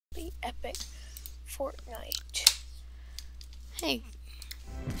epic Fortnite. Hey.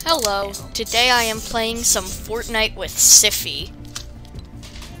 Hello. Today I am playing some Fortnite with Siffy.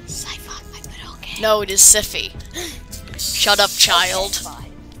 Sci-fi, my middle game. No, it is Siffy. Shut up, child.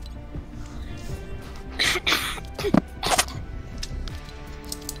 Okay,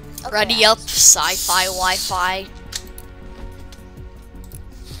 Ready up, sci-fi Wi-Fi.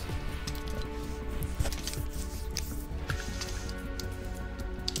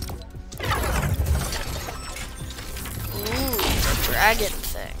 Ooh, the dragon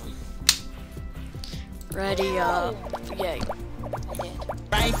thing. Ready up. Yay.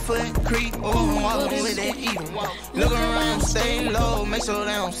 Right foot creep, walking with that eater. Look around, stay low, make sure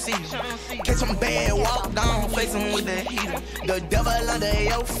they don't see you. Catch them bad, walk down, face them with that heater. The devil under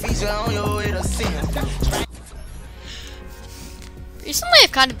your feet, you're on your way to sin. Recently,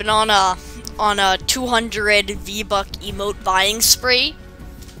 I've kind of been on a 200 V-Buck emote buying spree.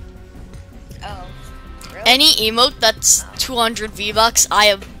 Oh, really? Any emote that's 200 V-Bucks,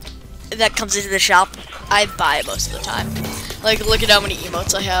 that comes into the shop, I buy it most of the time. Like, look at how many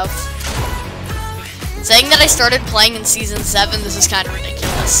emotes I have. Saying that I started playing in Season 7, this is kind of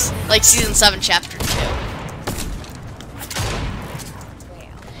ridiculous. Like, Season 7, Chapter 2.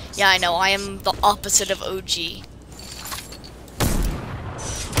 Yeah, I know, I am the opposite of OG.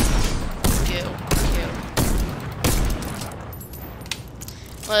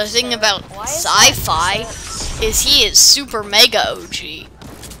 Well, the thing about sci-fi is he is super mega OG.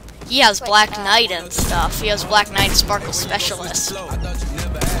 He has Black Knight and stuff. He has Black Knight Sparkle Specialist.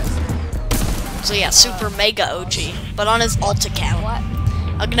 So yeah, super mega OG. But on his alt account. What?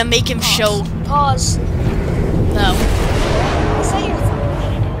 I'm gonna make him show... Pause. No. Is that your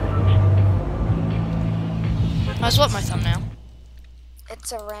thumbnail? That's what my thumbnail.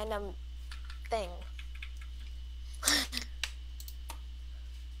 It's a random thing.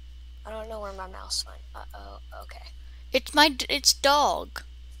 I don't know where my mouse went. Uh-oh, okay. It's dog.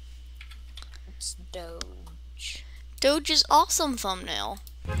 It's Doge. Doge is awesome thumbnail.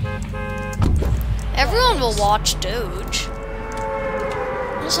 Everyone will watch Doge.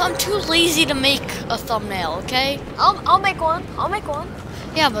 So I'm too lazy to make a thumbnail, okay? I'll make one. I'll make one.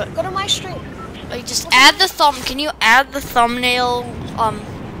 Yeah, but Go to my stream. like just add the can you add the thumbnail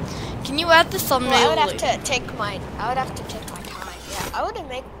can you add the thumbnail? Well, I would have to take my time. Yeah, I wouldn't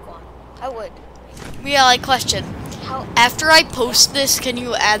make one. I would. Yeah, like question. How? After I post this, can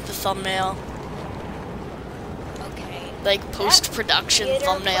you add the thumbnail? Okay. Like post-production That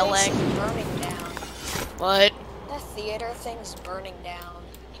theater place thumbnailing. is burning down. What? That theater thing's burning down.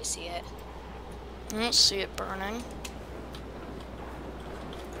 You see it? I don't see it burning.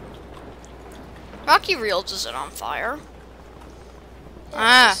 Rocky Reels isn't on fire.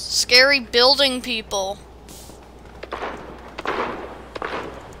 Ah, scary building people.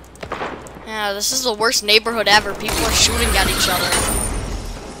 Yeah, this is the worst neighborhood ever. People are shooting at each other.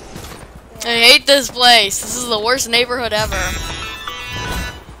 I hate this place. This is the worst neighborhood ever.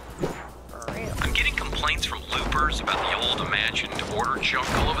 For real. I'm getting complaints from loopers about the old imagined order junk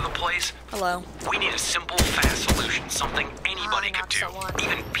all over the place. Hello. We need a simple, fast solution, something anybody could not do, someone.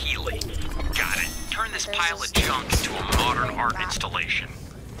 even Peely. Got it. Turn this There's pile this of junk into a modern art back. installation.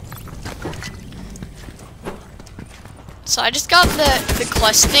 So I just got the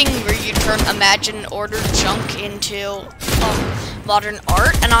questing where you turn imagined order junk into modern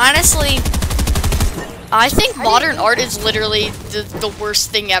art, and honestly, I think modern art is literally the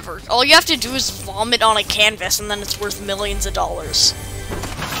worst thing ever. All you have to do is vomit on a canvas, and then it's worth millions of dollars.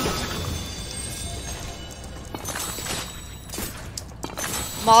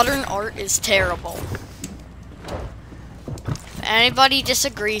 Modern art is terrible. If anybody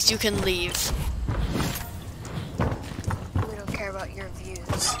disagrees, you can leave. We don't care about your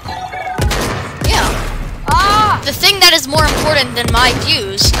views. Yeah. Ah! The thing that is more important than my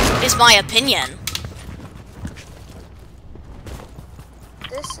views is my opinion.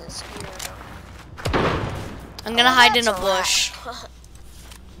 This is weird. I'm gonna hide in a That's bush. rat.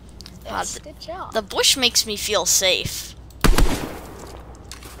 Yes, good job. The bush makes me feel safe.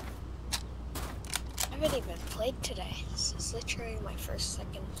 I haven't even played today. This is literally my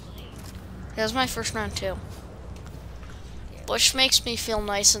second play. That was my first round too. Bush makes me feel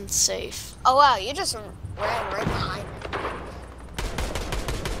nice and safe. Oh wow, you just ran right behind me.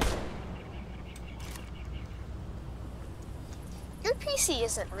 Your PC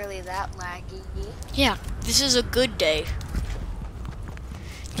isn't really that laggy. Yeah, this is a good day.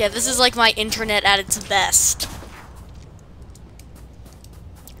 Yeah, this is like my internet at its best.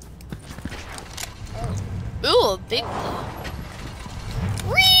 Ooh, a big blow.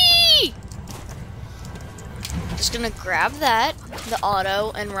 Whee! Just gonna grab that, the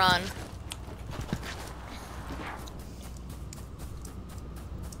auto, and run.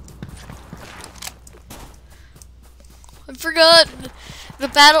 I forgot. The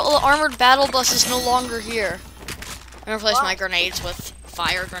armored battle bus is no longer here. I'm gonna replace my grenades with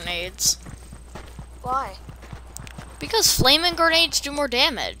fire grenades. Why? Because flaming grenades do more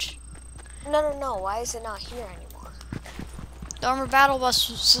damage. No. Why is it not here anymore? The armored battle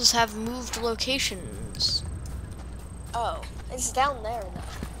buses have moved locations. Oh, it's down there though.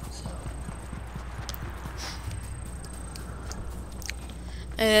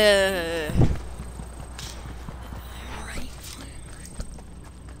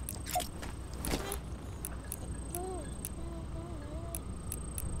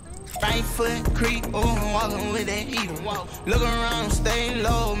 Right foot creep, oh, walking with that heater. Look around, stay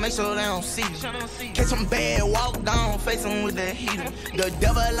low, make sure they don't see you. Catch them bad, walk down, face them with that heater. The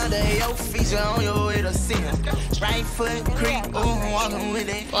devil under your feet, you on your way to see him. Right foot creep, oh, walking with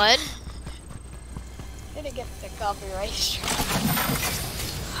that. What? Did it get the copyright strike?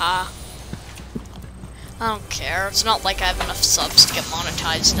 Ha. I don't care. It's not like I have enough subs to get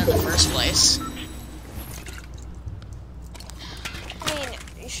monetized in the first place. I mean,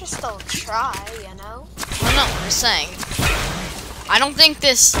 you should still try, you know? Well, no, I'm just saying. I don't think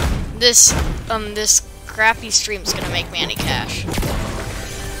this crappy stream's gonna make me any cash.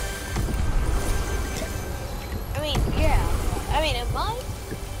 I mean, yeah. I mean, it might.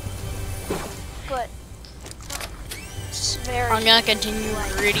 But it's very. I'm gonna continue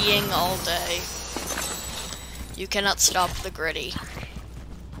grittying all day. You cannot stop the gritty.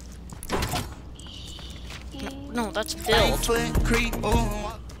 No, that's build. Well,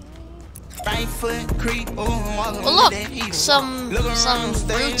 look, some roots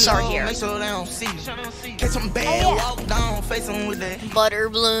are here.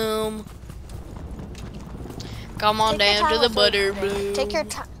 Butterbloom. Come on down to the Butterbloom. Take your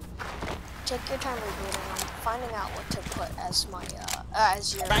time. Take your time rebooting. I'm finding out what to put as my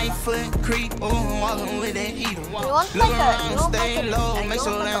as your. Right foot creep, oh, walking with that heater. You want like a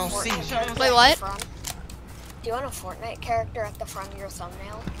Wait, what? Do you want a Fortnite character at the front of your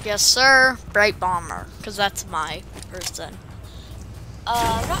thumbnail? Yes, sir. Bright Bomber, because that's my person.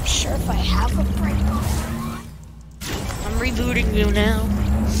 I'm not sure if I have a Bright Bomber. I'm rebooting you now.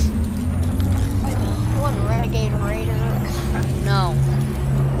 You want Renegade Raider? No,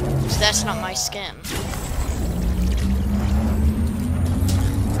 'cause that's not my skin. If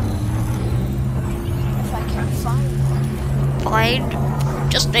I can find one. Find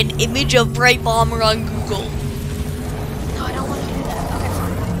just an image of Bright Bomber on Google. No, I don't want to do that. Okay,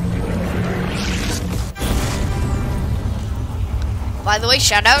 fine. By the way,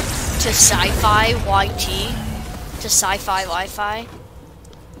 shout out to Sci-Fi YT, to Sci-Fi Wi-Fi,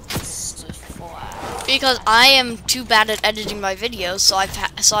 because I am too bad at editing my videos, so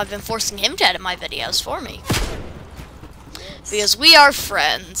I've been forcing him to edit my videos for me. Because we are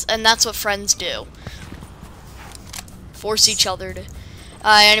friends, and that's what friends do. Force each other to.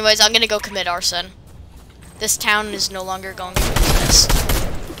 Anyways, I'm gonna go commit arson. This town is no longer going to exist.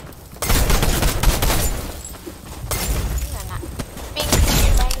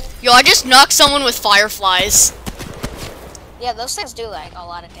 Yo, I just knocked someone with fireflies. Yeah, those things do like a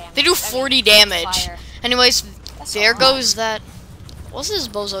lot of damage. They do 40 damage. Fire. Anyways, That's there a lot. goes that. What's this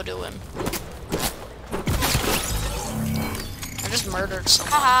bozo doing? I just murdered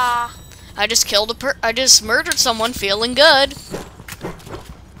someone. Haha. I just murdered someone feeling good.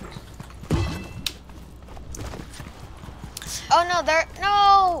 Oh no,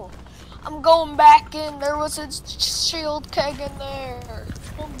 no! I'm going back in. There was a shield keg in there.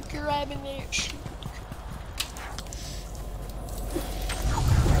 I'm grabbing it.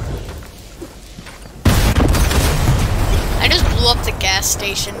 I just blew up the gas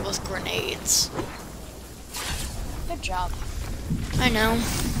station with grenades. Good job. I know.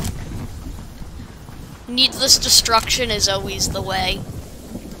 Needless destruction is always the way.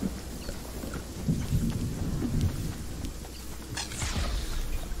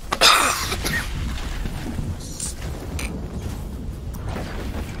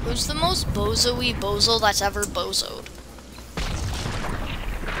 Who's the most bozo-y bozo that's ever bozoed?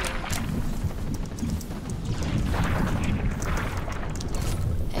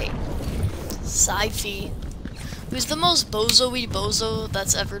 Hey, Sci-Fi. Who's the most bozo-y bozo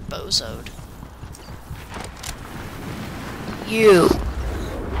that's ever bozoed? You.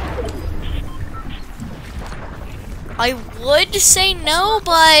 I would say no,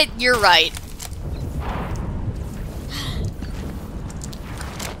 but you're right.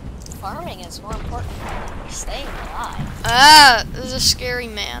 Farming is more important than staying alive. Ah, this is a scary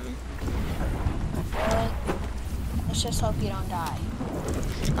man. Really? Let's just hope you don't die.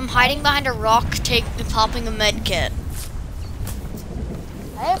 I'm hiding behind a rock, popping a med kit.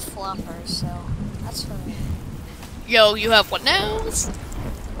 I have flumpers, so that's for me. Yo, you have what now?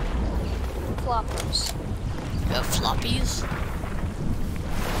 Floppers. You have floppies?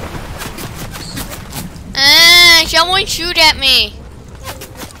 Ah, someone shoot at me.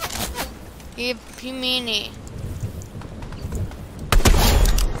 You meanie.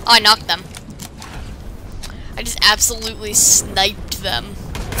 Oh, I knocked them. I just absolutely sniped them.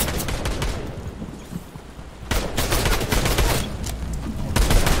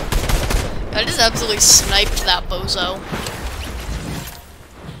 I just absolutely sniped that bozo.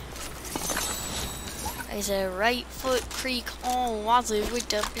 I said right foot creek on Wazoo with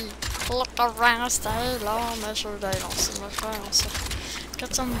the beat. Look around, stay long, measure they don't see my face.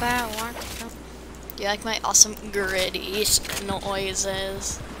 Got some bad work. You like my awesome gritty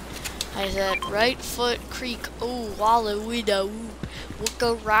noises? I said right foot creek, oh wallow with the look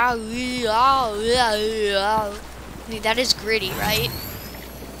around. That is gritty, right?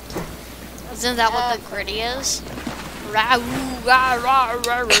 Isn't that what the gritty is? Hey, wait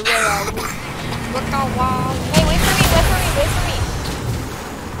for me.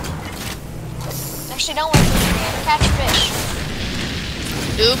 Actually, don't wait for me, man. Catch fish.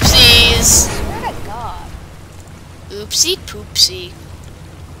 Oopsies. Swear to God. Oopsie poopsie.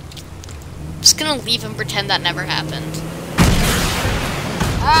 I'm just gonna leave and pretend that never happened.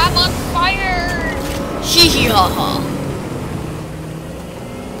 I'm on fire. Hee hee ha ha.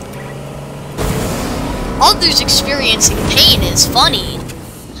 Others experiencing pain is funny.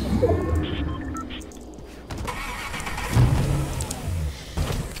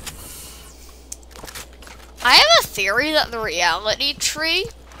 I have a theory that the reality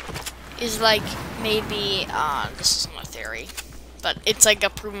tree is like maybe, this is not a theory, but it's like a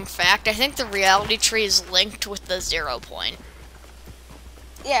proven fact. I think the reality tree is linked with the 0 point.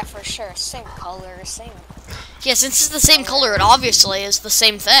 Yeah, for sure. Same color, same. Yeah, since it's the same color, it obviously is the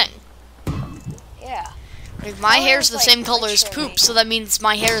same thing. Yeah. Like my Color hair's is, the like, same color as literally- poop, so that means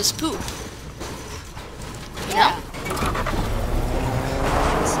my hair is poop. You know?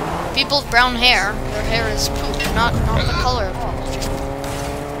 People with brown hair, their hair is poop, not the color of it. Just poop.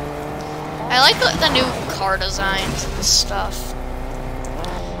 I like the new car designs and stuff.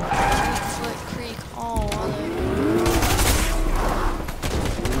 Foot Creek, oh,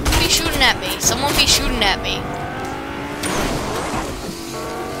 be shooting at me. Someone be shooting at me.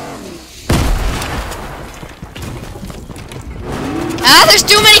 Ah, there's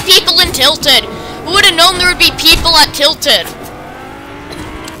too many people in Tilted. Who would have known there would be people at Tilted?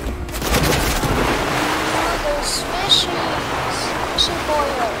 There's fishies. Fishy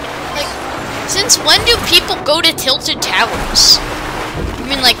boilers. Like, since when do people go to Tilted Towers? I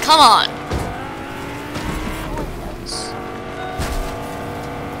mean, like, come on.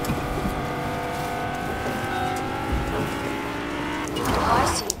 Oh, I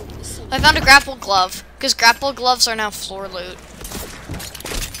see. I found a grapple glove, because grapple gloves are now floor loot.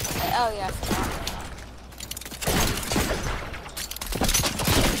 Oh, yeah, I forgot.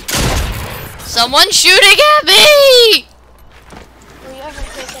 Someone's shooting at me! Were you ever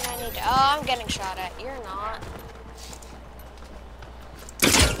thinking I need to... Oh, I'm getting shot at. You're not.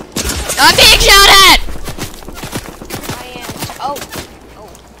 I'm being shot at! I am. Oh.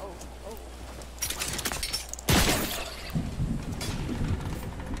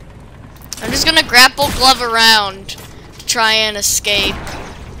 I'm just gonna grapple glove around to try and escape.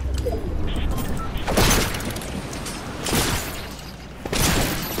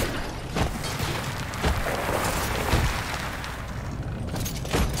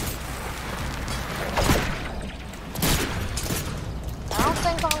 I don't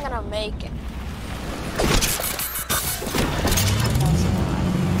think I'm gonna make it.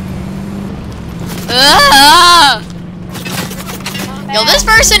 Ah! Not Yo, bad. this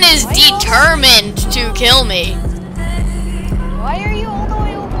person is determined to kill me. Why are you all the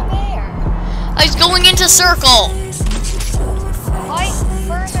way over there? I was going into circle. Why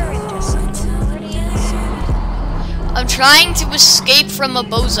further into something pretty inside? I'm trying to escape from a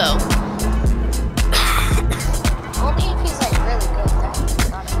bozo. Only if he's like really good.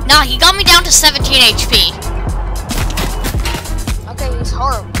 Got it. Nah, he got me down to 17 HP. Okay, he's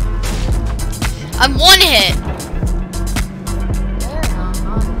horrible. I'm one hit. They're not.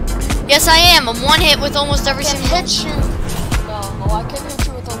 Yes, I am. I'm one hit with almost every I can single. hit you. No, I can hit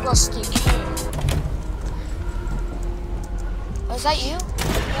you with a rusty cane. Oh, is that you?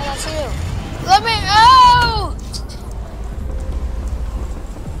 Yeah, that's you. Let me out!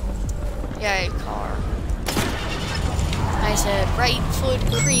 Yay, car. I said right foot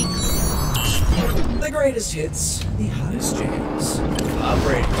creek. The greatest hits, the hottest jams.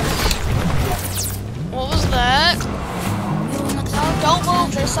 Operating. What was that? No, don't move.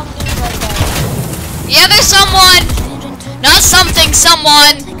 There's some dude right there. Yeah, there's someone. Not something,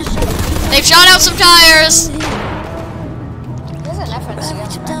 someone! They've shot out some tires! There's an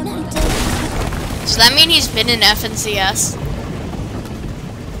FNCS. Does that mean he's been in FNCS?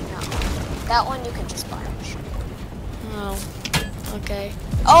 No. That one you can just buy. Oh. Okay.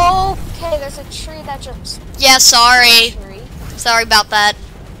 Okay, there's a tree that jumps. Yeah, sorry. Tree. Sorry about that.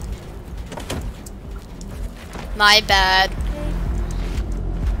 My bad.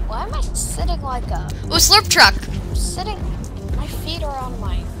 Why am I sitting like a... Ooh, slurp truck. I'm sitting... My feet are on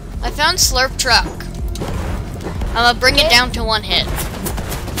my... I found slurp truck. I'm gonna bring it down to 1 hit.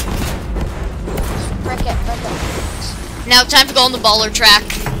 Break it. Now time to go on the baller track.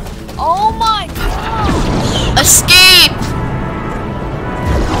 Oh my god! Escape!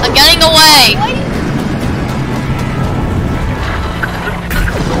 I'm getting away.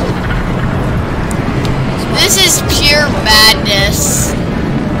 This is pure madness.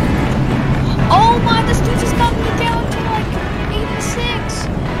 Oh my, this dude just got me down to like 86.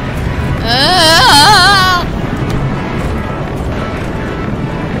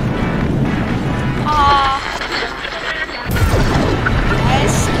 I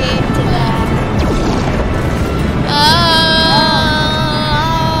escaped that.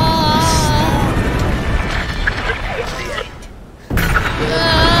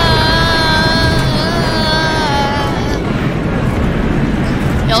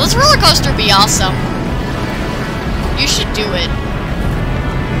 Yo, this roller coaster would be awesome. You should do it.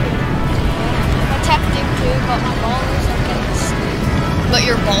 I'm attempting to, but my balls are getting stuck. But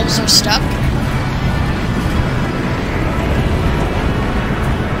your balls are stuck?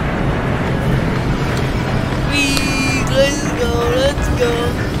 Let's go.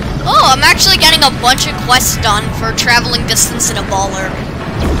 Oh, I'm actually getting a bunch of quests done for traveling distance in a baller.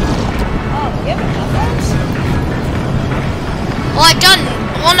 Oh, you haven't done those? Well, I've done.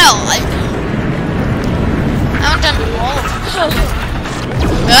 Well, no, I haven't done all of them.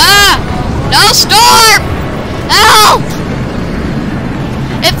 Ah! No, storm! Help!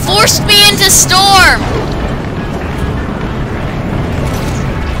 It forced me into storm.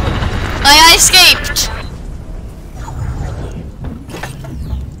 I escaped.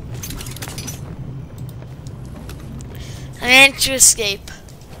 I managed to escape.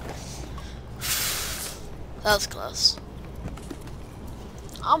 That was close.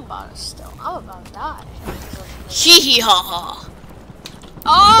 I'm about to die. Hee hee ha ha.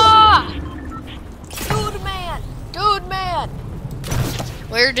 Ah! Dude man!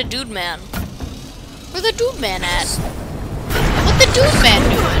 Where the dude man? Where the dude man at? What the dude man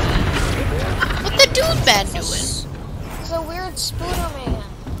doing? What the dude man doing? It's a weird Spooder man.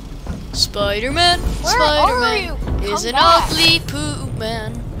 Spider-Man, Where Spider-Man are you? is an Come back. ugly poo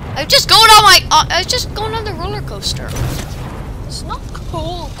man. I was just going on the roller coaster. It's not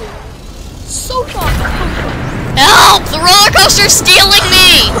cool, dude. So not cool. Help! The roller coaster's stealing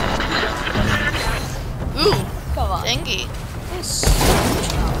me! Ooh, Come on. thingy. It's so much.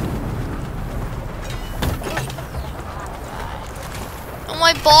 Oh,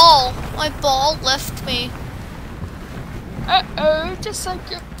 my ball. My ball left me. Uh-oh, just like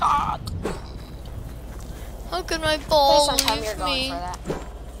your dog. How could my ball Please don't tell me you're leave going me? for that.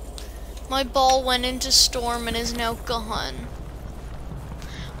 My ball went into storm and is now gone.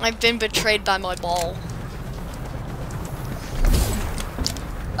 I've been betrayed by my ball.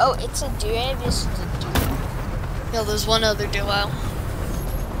 Oh, it's a duo. This is a duo. Yeah, there's one other duo.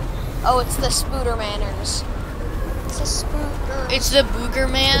 Oh, it's the Spooder Manners. It's a Spooder. It's the Booger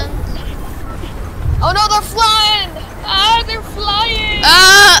Man. Oh no, they're flying! Ah, they're flying!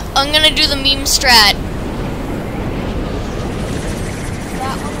 Ah! I'm gonna do the meme strat.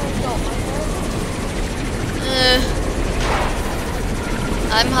 That one I don't like.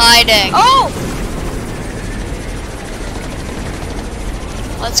 I'm hiding. Oh!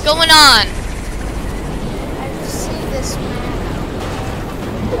 What's going on? I see this man.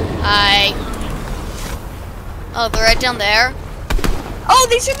 Hi. Oh, they're right down there. Oh,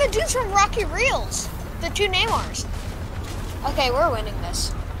 these are the dudes from Rocky Reels. The two Neymars. Okay, we're winning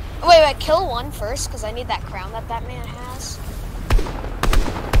this. Oh, wait, kill one first, because I need that crown that man has.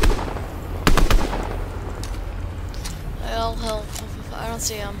 I'll help. I don't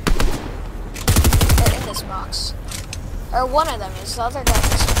see him. They're in this box. Or one of them is. The other guy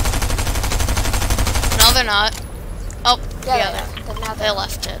is. No, they're not. Oh, Yeah, yeah, they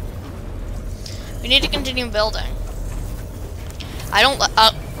left it. We need to continue building. I don't.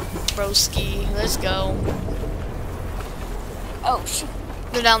 Broski, let's go. Oh, shoot.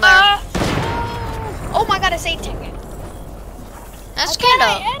 Go down there. Oh my god, it's 8 ticket. That's How can kinda.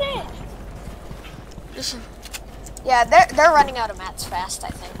 I edit? Just, Yeah, they're running out of mats fast, I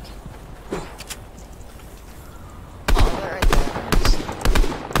think. oh, they're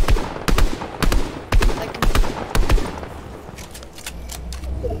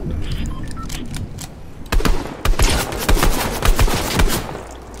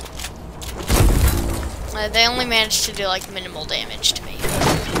They only managed to do like minimal damage to me.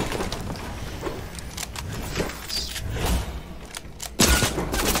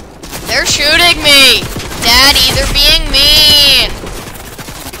 They're shooting me! Daddy, they're being mean!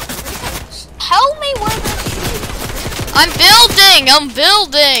 Tell me where they're shooting. I'm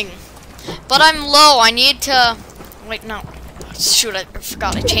building! But I'm low, I need to... Wait, no. Shoot, I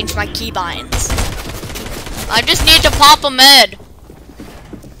forgot, I changed my keybinds. I just need to pop a med.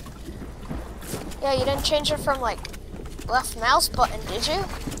 Yeah, you didn't change it from like left mouse button, did you?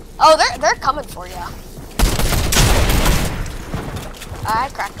 Oh, they're coming for you. I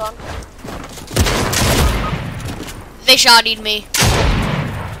cracked one. They shottied me.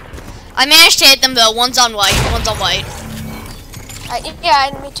 I managed to hit them though. One's on white.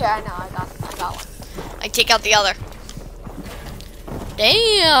 Yeah, me too. I know. I got one. I take out the other.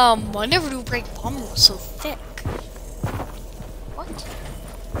 Damn! I never knew break bomb was so thick. What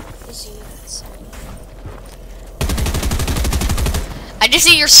is he saying? I just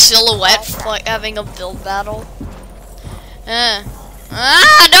see your silhouette having a build battle. No!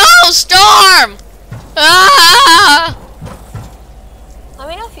 Storm! Ah! Let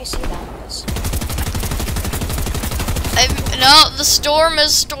me know if you see that. No, the storm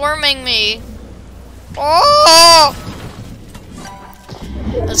is storming me. Oh!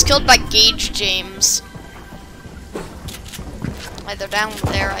 I was killed by Gage James. Like, they're down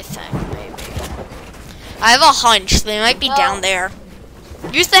there, I think, maybe. I have a hunch they might be down there.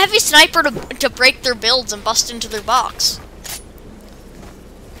 Use the heavy sniper to break their builds and bust into their box.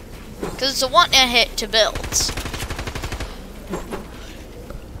 Because it's a one-hit to builds.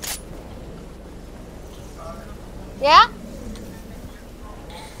 Yeah?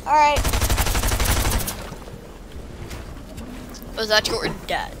 Alright. Was that your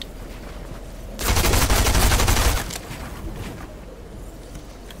dad?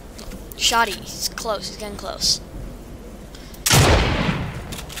 Shoddy, he's close, he's getting close.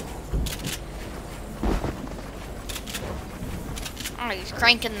 Oh, he's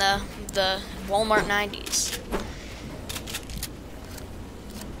cranking the Walmart 90s.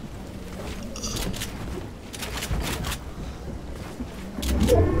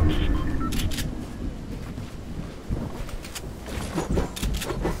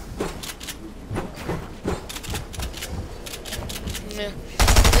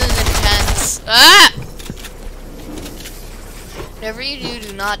 This is intense. Ah! Whatever you do,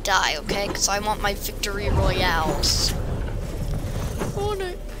 do not die, okay? Because I want my victory royales. Oh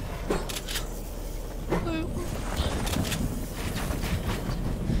no.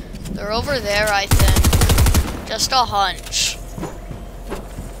 They're over there, I think. Just a hunch.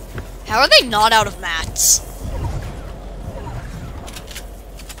 How are they not out of mats?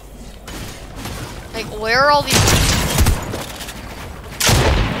 Like, where are all these?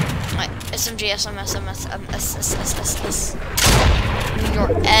 SMG, SM, SM, SM, S, S, S, S, S. I need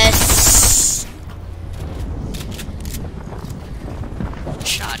your S.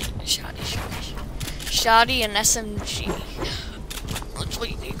 Shoddy and SMG. Let's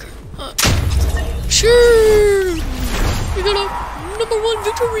wait, nigger. Sure! We got a #1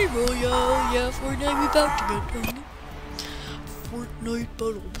 victory royale. Yeah, Fortnite, we about to get done. Fortnite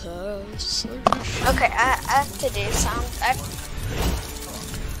Battle Pass. Okay, I have to do some.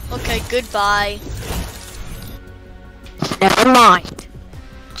 Okay, goodbye. Never mind.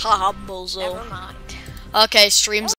 Haha, bozo. Never mind. Okay, streams.